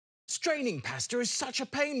Straining pasta is such a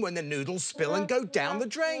pain when the noodles spill and go down the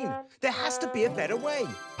drain. There has to be a better way.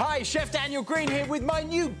 Hi, Chef Daniel Green here with my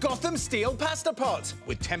new Gotham Steel Pasta Pot.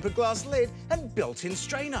 With tempered glass lid and built-in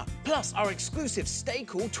strainer. Plus our exclusive Stay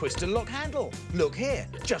Cool twist and lock handle. Look here,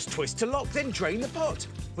 just twist to lock, then drain the pot.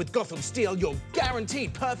 With Gotham Steel, you're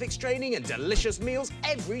guaranteed perfect straining and delicious meals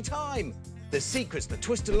every time. The secret's the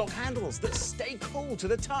twist and lock handles that stay cool to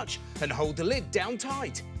the touch and hold the lid down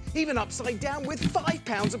tight. Even upside down with 5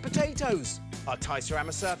 pounds of potatoes. Our Thai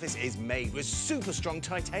ceramic surface is made with super strong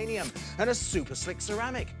titanium and a super slick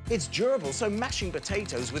ceramic. It's durable, so mashing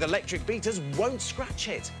potatoes with electric beaters won't scratch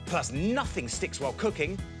it. Plus, nothing sticks while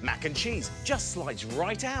cooking. Mac and cheese just slides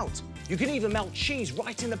right out. You can even melt cheese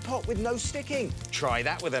right in the pot with no sticking. Try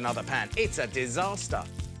that with another pan. It's a disaster.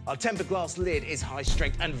 Our tempered glass lid is high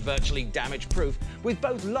strength and virtually damage proof with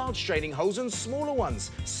both large straining holes and smaller ones,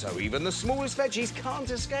 so even the smallest veggies can't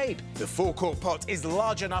escape. The 4-quart pot is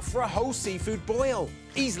large enough for a whole seafood boil.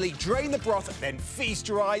 Easily drain the broth, then feast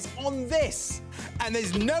your eyes on this. And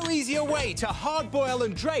there's no easier way to hard boil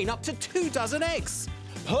and drain up to 2 dozen eggs.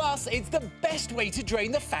 Plus, it's the best way to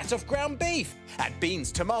drain the fat off ground beef. Add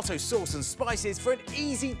beans, tomato sauce and spices for an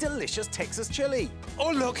easy, delicious Texas chili.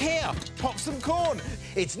 Or look here, pop some corn.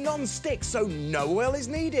 It's non-stick, so no oil is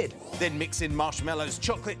needed. Then mix in marshmallows,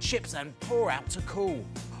 chocolate chips and pour out to cool.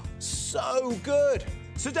 So good.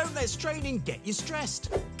 So don't let straining get you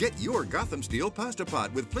stressed. Get your Gotham Steel Pasta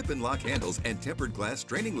Pot with flip and lock handles and tempered glass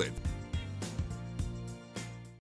straining lid.